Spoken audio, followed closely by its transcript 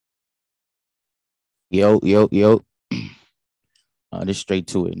Yo, yo, yo. Just straight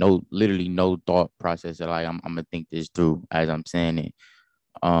to it. No, literally no thought process. Like I'm gonna think this through as I'm saying it.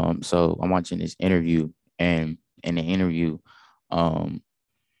 So I'm watching this interview, and in the interview, um,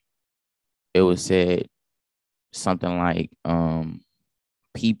 it was said something like,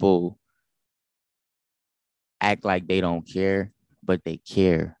 people act like they don't care, but they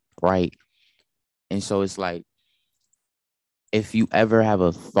care, right? And so it's like if you ever have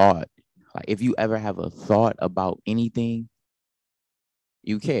a thought, like if you ever have a thought about anything,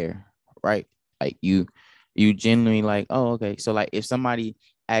 you care, right? Like you genuinely like, oh, okay. So like if somebody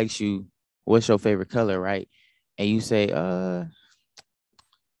asks you what's your favorite color, right? And you say,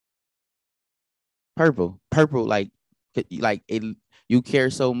 purple. Purple, like it you care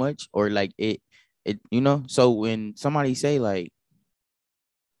so much, or like it. So when somebody say like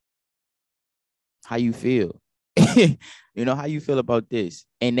how you feel, how you feel about this,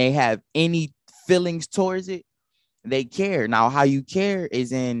 and they have any feelings towards it, they care. Now how you care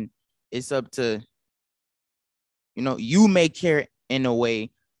is in it's up to you may care in a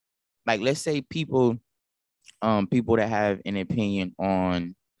way. Like let's say people that have an opinion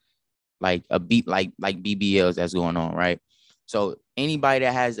on like a beat like BBLs that's going on, right? So anybody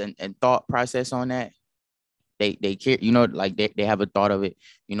that has a thought process on that, they care, like they have a thought of it,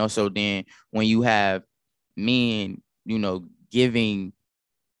 so then when you have men, giving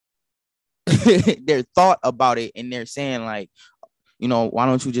their thought about it, and they're saying like, why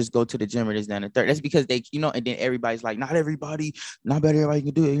don't you just go to the gym or this, that, and the third? That's because and then everybody's like, not everybody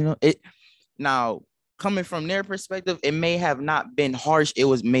can do it, it. Now, coming from their perspective, it may have not been harsh. It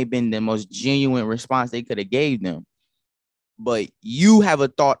was may been the most genuine response they could have gave them. But you have a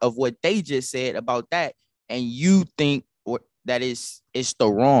thought of what they just said about that, and you think that it's the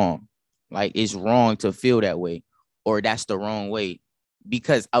wrong. Like it's wrong to feel that way, or that's the wrong way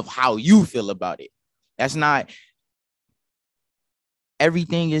because of how you feel about it. That's not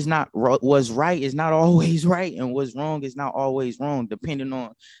everything is not was right is not always right, and what's wrong is not always wrong, depending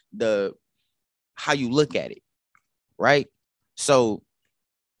on the how you look at it, right? So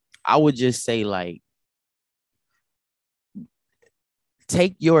I would just say like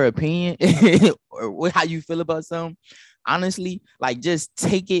take your opinion or how you feel about something. Honestly, like just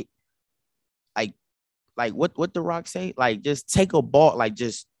take it like what the Rock say? Like just take a ball, like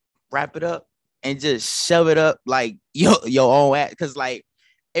just wrap it up and just shove it up like your own ass. Cause like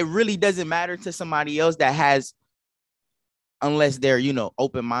it really doesn't matter to somebody else that has unless they're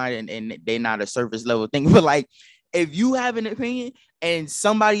open minded and they're not a surface level thing. But like if you have an opinion and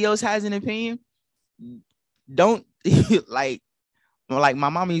somebody else has an opinion, don't like my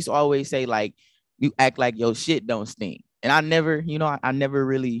mom used to always say like you act like your shit don't stink. And I never, I never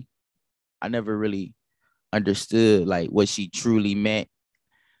really understood like what she truly meant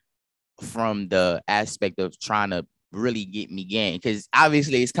from the aspect of trying to really get me gang. Because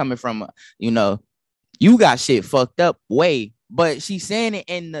obviously it's coming from, you know, you got shit fucked up way, but she's saying it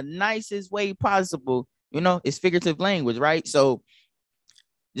in the nicest way possible. It's figurative language, right? So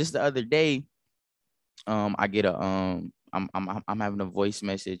just the other day, I get I'm having a voice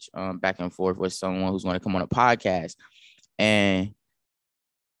message back and forth with someone who's going to come on a podcast, and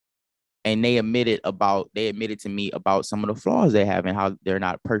they admitted to me about some of the flaws they have and how they're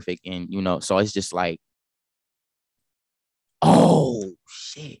not perfect, and so it's just like, oh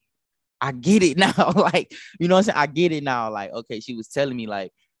shit, I get it now. Like, what I'm saying? I get it now. Like, okay, she was telling me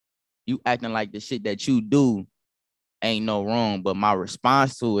like you acting like the shit that you do ain't no wrong, but my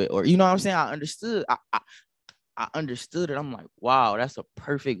response to it, or what I'm saying, I understood. I understood it. I'm like, wow, that's a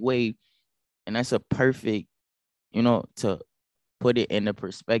perfect way, and that's a perfect, to put it in the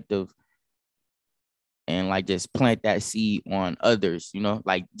perspective and like just plant that seed on others,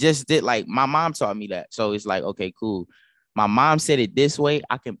 like just did like my mom taught me that. So it's like, okay, cool. My mom said it this way.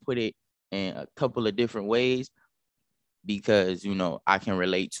 I can put it in a couple of different ways because I can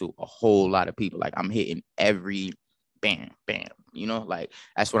relate to a whole lot of people. Like I'm hitting every bam, bam, like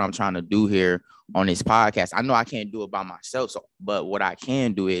that's what I'm trying to do here on this podcast. I know I can't do it by myself. So, but what I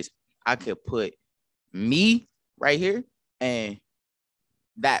can do is I could put me right here and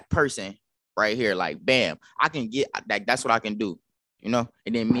that person right here, like bam, I can get like that's what I can do, and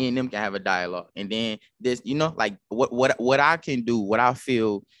then me and them can have a dialogue, and then this, like what I can do, what I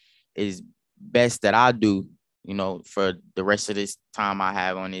feel is best that I do, for the rest of this time I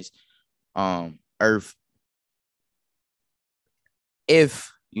have on this earth.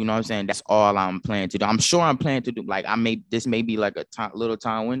 If what I'm saying, that's all I'm planning to do. I'm sure I'm planning to do. Like this may be like a little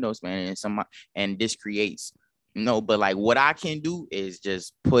time window span, and this creates, but like what I can do is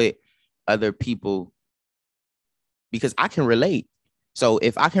just put other people because I can relate. So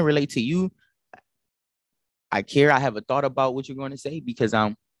if I can relate to you, I care. I have a thought about what you're going to say because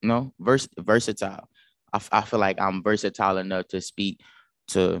I'm, versatile. I feel like I'm versatile enough to speak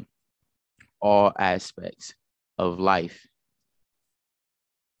to all aspects of life.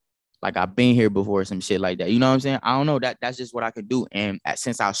 Like I've been here before, some shit like that. You know what I'm saying? I don't know. That's just what I could do. And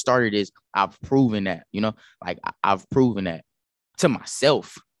since I started this, I've proven that. Like I've proven that to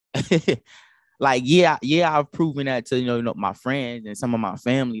myself. Like yeah, I've proven that to my friends and some of my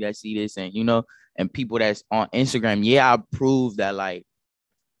family that see this, and and people that's on Instagram. Yeah, I proved that like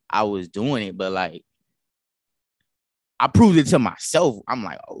I was doing it, but like I proved it to myself. I'm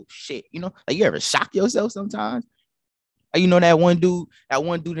like, oh shit, like you ever shock yourself sometimes? Like, that one dude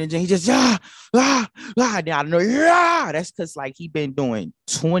in jail, he just then I know that's because like he been doing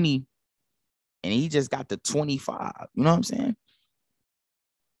 20 and he just got to 25. You know what I'm saying?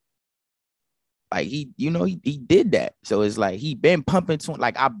 Like he did that. So it's like he been pumping 20.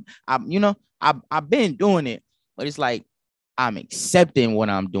 Like I've been doing it, but it's like I'm accepting what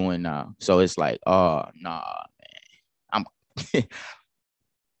I'm doing now. So it's like, oh nah, I'm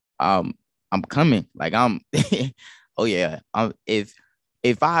I'm coming. Like I'm oh yeah. If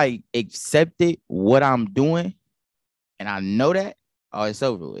I accepted what I'm doing and I know that, oh, it's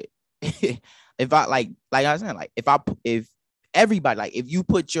over with. If I like I was saying, like if everybody, like if you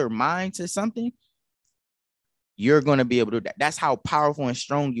put your mind to something, you're gonna be able to do that. That's how powerful and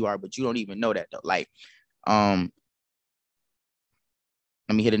strong you are, but you don't even know that though. Like, um,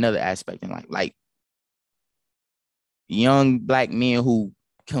 let me hit another aspect in like young black men who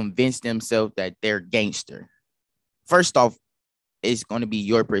convince themselves that they're gangster. First off, it's gonna be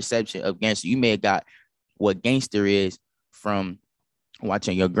your perception of gangster. You may have got what gangster is from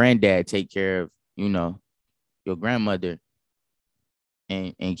watching your granddad take care of, your grandmother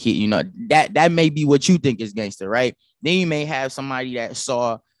and kid, that may be what you think is gangster, right? Then you may have somebody that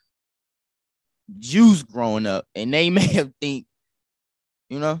saw Jews growing up and they may have think,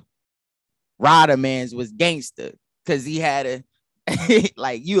 you know, Ryder Mans was gangster because he had a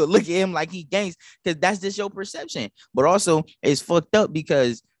like you would look at him like he gangster because that's just your perception. But also it's fucked up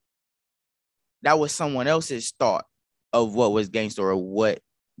because that was someone else's thought of what was gangster or what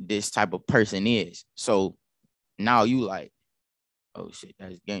this type of person is. So now you like, oh shit,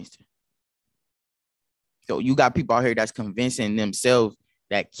 that's gangster. So you got people out here that's convincing themselves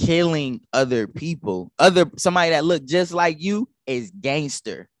that killing other people, somebody that look just like you is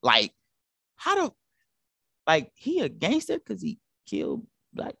gangster. Like, how do like he a gangster because he killed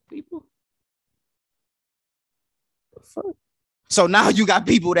black people? The fuck? So now you got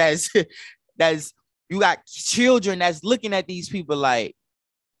people that's you got children that's looking at these people like,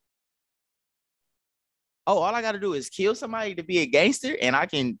 oh, all I gotta do is kill somebody to be a gangster, and I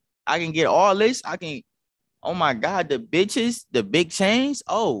can get all this. I can, oh my God, the bitches, the big chains.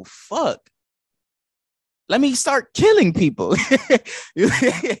 Oh fuck. Let me start killing people. You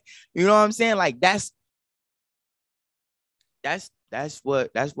know what I'm saying? Like that's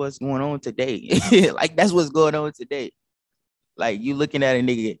what's going on today. Like that's what's going on today. Like you looking at a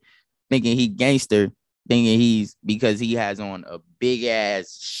nigga thinking he gangster, thinking he's because he has on a big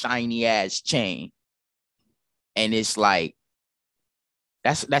ass, shiny ass chain. And it's like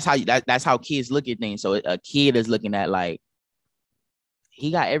that's how kids look at things. So a kid is looking at like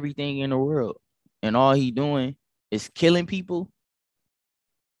he got everything in the world and all he doing is killing people.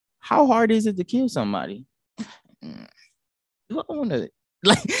 How hard is it to kill somebody? I want to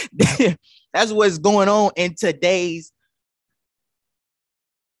like that's what's going on in today's,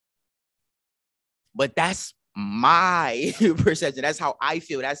 but that's my perception. That's how I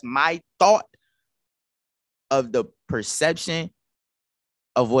feel. That's my thought of the perception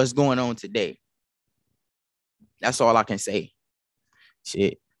of what's going on today. That's all I can say.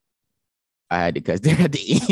 Shit. I had to cut there at the end.